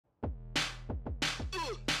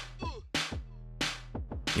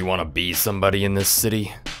You wanna be somebody in this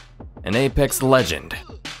city? An Apex legend?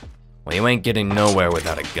 Well, you ain't getting nowhere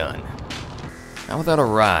without a gun. Not without a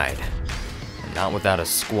ride. And not without a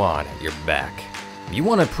squad at your back. If you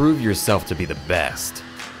wanna prove yourself to be the best,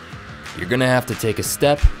 you're gonna have to take a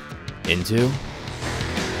step into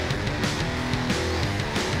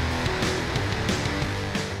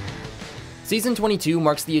Season 22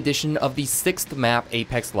 marks the addition of the 6th map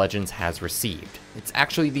Apex Legends has received. It's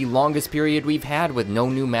actually the longest period we've had with no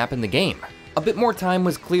new map in the game. A bit more time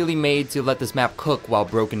was clearly made to let this map cook while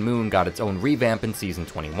Broken Moon got its own revamp in Season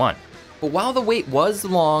 21. But while the wait was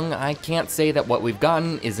long, I can't say that what we've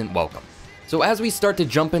gotten isn't welcome. So as we start to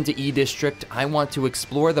jump into E-District, I want to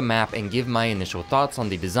explore the map and give my initial thoughts on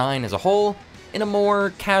the design as a whole in a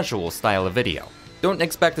more casual style of video. Don't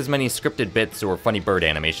expect as many scripted bits or funny bird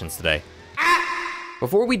animations today.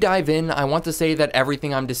 Before we dive in, I want to say that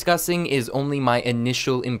everything I'm discussing is only my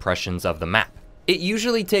initial impressions of the map. It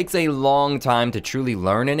usually takes a long time to truly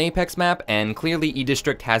learn an Apex map, and clearly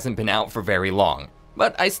E-District hasn't been out for very long.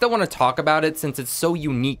 But I still want to talk about it since it's so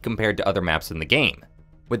unique compared to other maps in the game.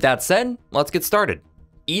 With that said, let's get started.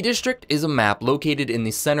 E-District is a map located in the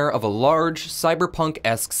center of a large,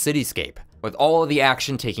 cyberpunk-esque cityscape, with all of the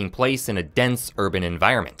action taking place in a dense urban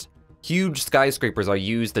environment. Huge skyscrapers are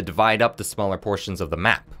used to divide up the smaller portions of the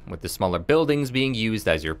map, with the smaller buildings being used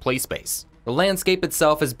as your play space. The landscape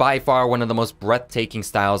itself is by far one of the most breathtaking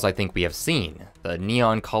styles I think we have seen. The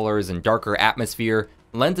neon colors and darker atmosphere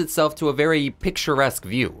lends itself to a very picturesque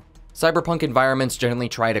view. Cyberpunk environments generally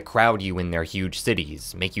try to crowd you in their huge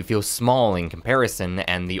cities, make you feel small in comparison,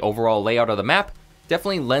 and the overall layout of the map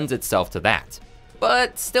definitely lends itself to that,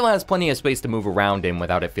 but still has plenty of space to move around in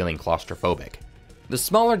without it feeling claustrophobic. The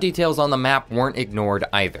smaller details on the map weren't ignored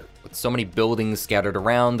either. With so many buildings scattered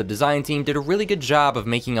around, the design team did a really good job of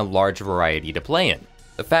making a large variety to play in.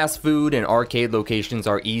 The fast food and arcade locations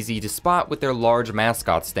are easy to spot with their large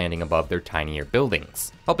mascots standing above their tinier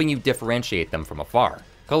buildings, helping you differentiate them from afar.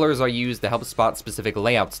 Colors are used to help spot specific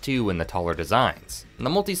layouts too in the taller designs, and the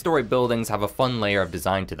multi-story buildings have a fun layer of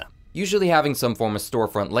design to them, usually having some form of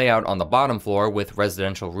storefront layout on the bottom floor with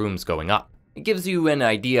residential rooms going up. It gives you an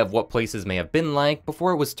idea of what places may have been like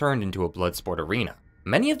before it was turned into a bloodsport arena.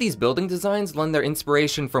 Many of these building designs lend their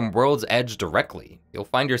inspiration from World's Edge directly. You'll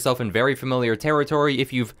find yourself in very familiar territory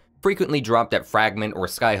if you've frequently dropped at Fragment or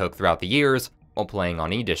Skyhook throughout the years while playing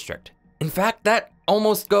on E-District. In fact, that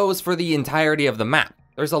almost goes for the entirety of the map.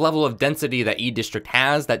 There's a level of density that E-District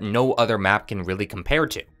has that no other map can really compare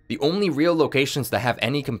to. The only real locations that have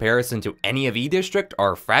any comparison to any of E-District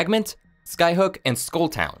are Fragment, Skyhook, and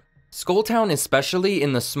Skulltown. Skulltown especially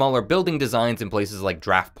in the smaller building designs in places like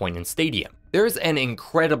Draft Point and Stadium. There's an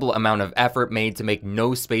incredible amount of effort made to make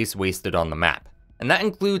no space wasted on the map, and that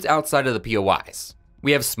includes outside of the POIs.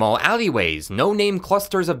 We have small alleyways, no-name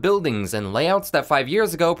clusters of buildings, and layouts that 5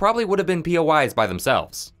 years ago probably would have been POIs by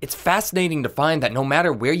themselves. It's fascinating to find that no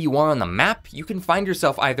matter where you are on the map, you can find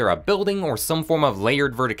yourself either a building or some form of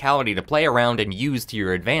layered verticality to play around and use to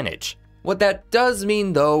your advantage. What that does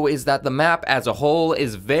mean though is that the map as a whole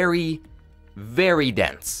is very, very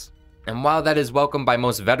dense. And while that is welcomed by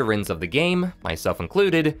most veterans of the game, myself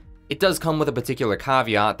included, it does come with a particular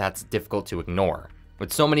caveat that's difficult to ignore.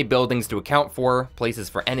 With so many buildings to account for, places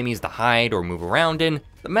for enemies to hide or move around in,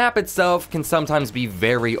 the map itself can sometimes be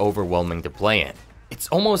very overwhelming to play in. It's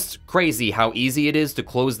almost crazy how easy it is to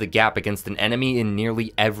close the gap against an enemy in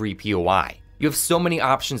nearly every POI. You have so many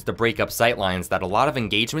options to break up sightlines that a lot of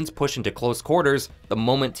engagements push into close quarters the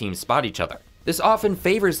moment teams spot each other. This often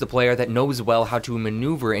favors the player that knows well how to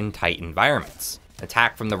maneuver in tight environments,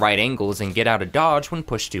 attack from the right angles and get out of dodge when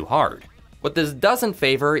pushed too hard. What this doesn't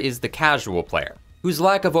favor is the casual player, whose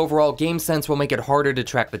lack of overall game sense will make it harder to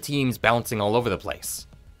track the teams bouncing all over the place.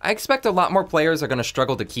 I expect a lot more players are going to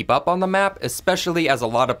struggle to keep up on the map, especially as a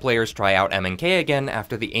lot of players try out M&K again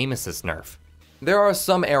after the aim assist nerf. There are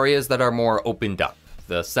some areas that are more opened up.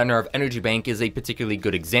 The center of Energy Bank is a particularly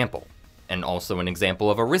good example, and also an example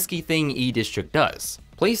of a risky thing E-District does,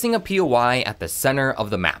 placing a POI at the center of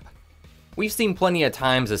the map. We've seen plenty of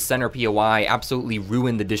times a center POI absolutely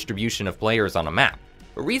ruin the distribution of players on a map,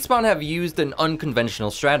 but Respawn have used an unconventional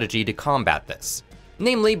strategy to combat this,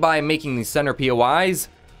 namely by making the center POIs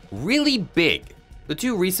really big. The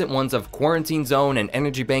two recent ones of Quarantine Zone and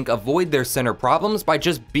Energy Bank avoid their center problems by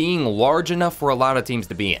just being large enough for a lot of teams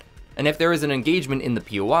to be in. And if there is an engagement in the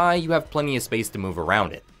POI, you have plenty of space to move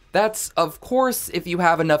around it. That's, of course, if you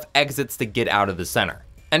have enough exits to get out of the center.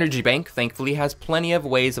 Energy Bank, thankfully, has plenty of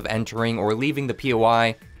ways of entering or leaving the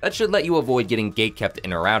POI that should let you avoid getting gatekept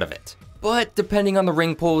in or out of it. But depending on the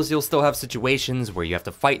ring pulls, you'll still have situations where you have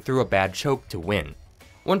to fight through a bad choke to win.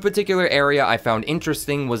 One particular area I found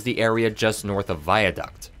interesting was the area just north of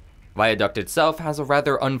Viaduct. Viaduct itself has a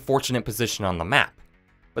rather unfortunate position on the map,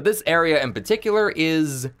 but this area in particular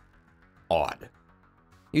is odd.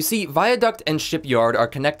 You see, Viaduct and Shipyard are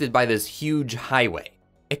connected by this huge highway.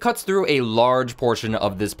 It cuts through a large portion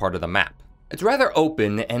of this part of the map. It's rather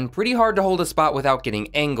open and pretty hard to hold a spot without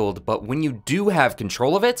getting angled, but when you do have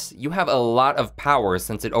control of it, you have a lot of power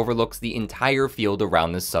since it overlooks the entire field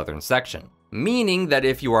around this southern section. Meaning that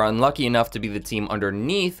if you are unlucky enough to be the team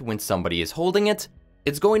underneath when somebody is holding it,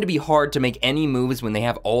 it's going to be hard to make any moves when they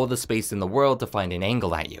have all the space in the world to find an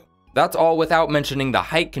angle at you. That's all without mentioning the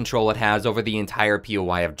height control it has over the entire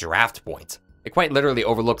POI of Draft Point. It quite literally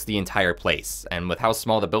overlooks the entire place, and with how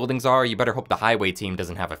small the buildings are, you better hope the highway team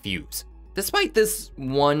doesn't have a fuse. Despite this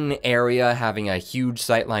one area having a huge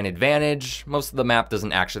sightline advantage, most of the map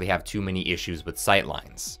doesn't actually have too many issues with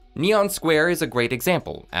sightlines. Neon Square is a great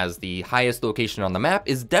example, as the highest location on the map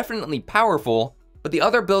is definitely powerful, but the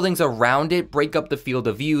other buildings around it break up the field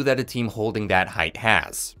of view that a team holding that height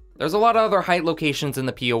has. There's a lot of other height locations in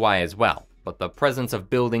the POI as well, but the presence of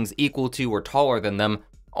buildings equal to or taller than them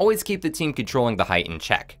always keep the team controlling the height in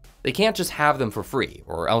check. They can't just have them for free,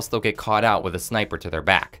 or else they'll get caught out with a sniper to their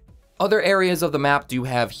back. Other areas of the map do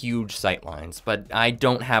have huge sightlines, but I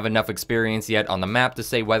don't have enough experience yet on the map to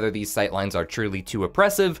say whether these sightlines are truly too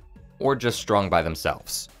oppressive or just strong by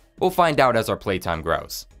themselves. We'll find out as our playtime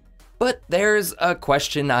grows. But there's a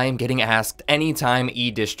question I am getting asked anytime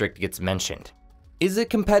E-District gets mentioned. Is it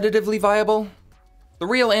competitively viable? The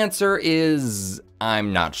real answer is,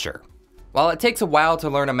 I'm not sure. While it takes a while to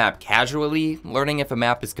learn a map casually, learning if a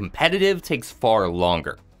map is competitive takes far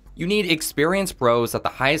longer. You need experienced pros at the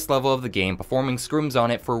highest level of the game performing scrims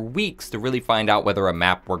on it for weeks to really find out whether a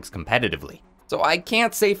map works competitively. So I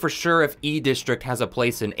can't say for sure if E-District has a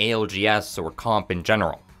place in ALGS or comp in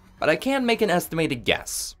general, but I can make an estimated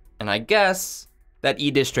guess, and I guess that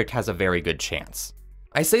E-District has a very good chance.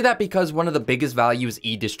 I say that because one of the biggest values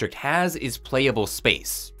E-District has is playable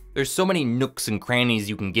space. There's so many nooks and crannies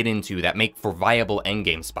you can get into that make for viable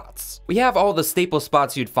endgame spots. We have all the staple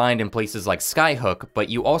spots you'd find in places like Skyhook, but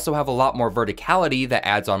you also have a lot more verticality that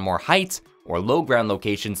adds on more height or low ground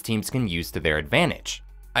locations teams can use to their advantage.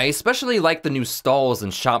 I especially like the new stalls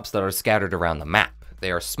and shops that are scattered around the map.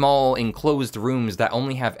 They are small, enclosed rooms that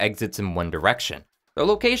only have exits in one direction. They're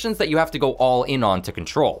locations that you have to go all in on to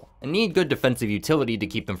control, and need good defensive utility to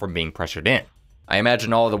keep them from being pressured in. I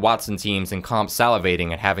imagine all of the Watson teams and comp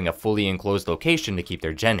salivating at having a fully enclosed location to keep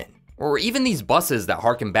their gen in. Or even these buses that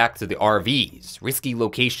harken back to the RVs, risky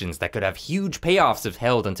locations that could have huge payoffs if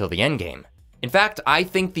held until the endgame. In fact, I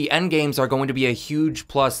think the endgames are going to be a huge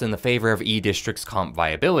plus in the favor of E-District's comp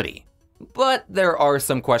viability. But there are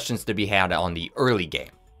some questions to be had on the early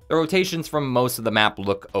game. The rotations from most of the map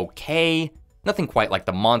look okay, nothing quite like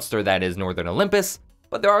the monster that is Northern Olympus,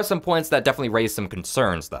 but there are some points that definitely raise some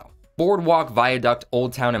concerns though. Boardwalk, Viaduct,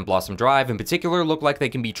 Old Town, and Blossom Drive in particular look like they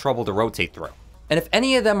can be trouble to rotate through. And if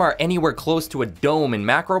any of them are anywhere close to a dome in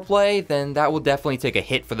macro play, then that will definitely take a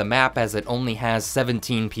hit for the map as it only has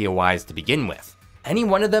 17 POIs to begin with. Any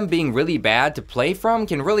one of them being really bad to play from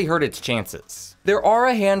can really hurt its chances. There are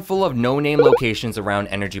a handful of no-name locations around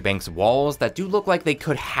Energy Bank's walls that do look like they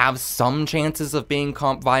could have some chances of being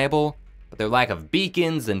comp viable, but their lack of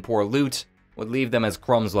beacons and poor loot would leave them as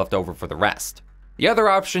crumbs left over for the rest. The other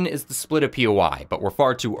option is to split a POI, but we're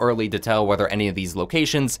far too early to tell whether any of these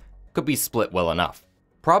locations could be split well enough.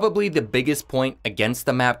 Probably the biggest point against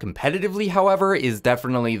the map competitively, however, is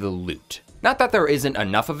definitely the loot. Not that there isn't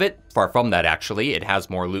enough of it, far from that actually, it has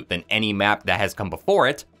more loot than any map that has come before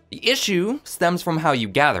it. The issue stems from how you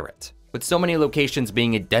gather it. With so many locations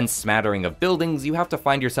being a dense smattering of buildings, you have to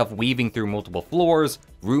find yourself weaving through multiple floors,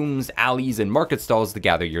 rooms, alleys, and market stalls to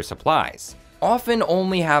gather your supplies. Often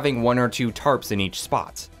only having one or two tarps in each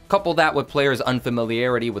spot. Couple that with players'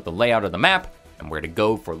 unfamiliarity with the layout of the map, and where to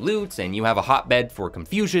go for loot, and you have a hotbed for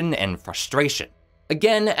confusion and frustration.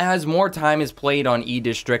 Again, as more time is played on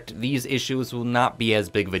E-District, these issues will not be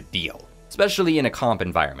as big of a deal, especially in a comp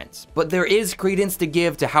environment. But there is credence to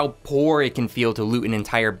give to how poor it can feel to loot an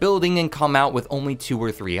entire building and come out with only 2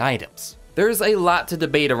 or 3 items. There's a lot to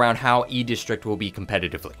debate around how E-District will be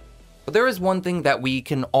competitively. But there is one thing that we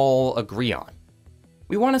can all agree on.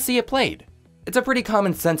 We want to see it played. It's a pretty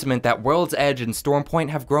common sentiment that World's Edge and Stormpoint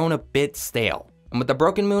have grown a bit stale. And with the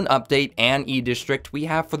Broken Moon update and E-District, we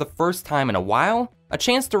have for the first time in a while, a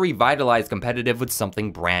chance to revitalize competitive with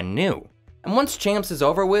something brand new. And once Champs is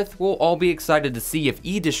over with, we'll all be excited to see if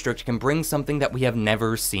E-District can bring something that we have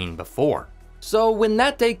never seen before. So when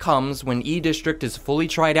that day comes, when E-District is fully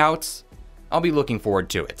tried out, I'll be looking forward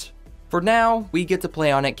to it. For now, we get to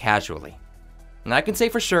play on it casually. and I can say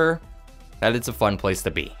for sure that it's a fun place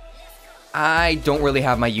to be. I don't really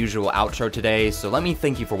have my usual outro today, so let me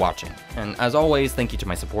thank you for watching. And as always, thank you to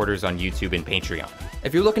my supporters on YouTube and Patreon.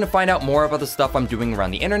 If you're looking to find out more about the stuff I'm doing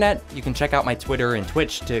around the internet, you can check out my Twitter and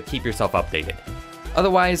Twitch to keep yourself updated.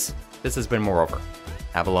 Otherwise, this has been MooreOver.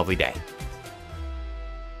 Have a lovely day.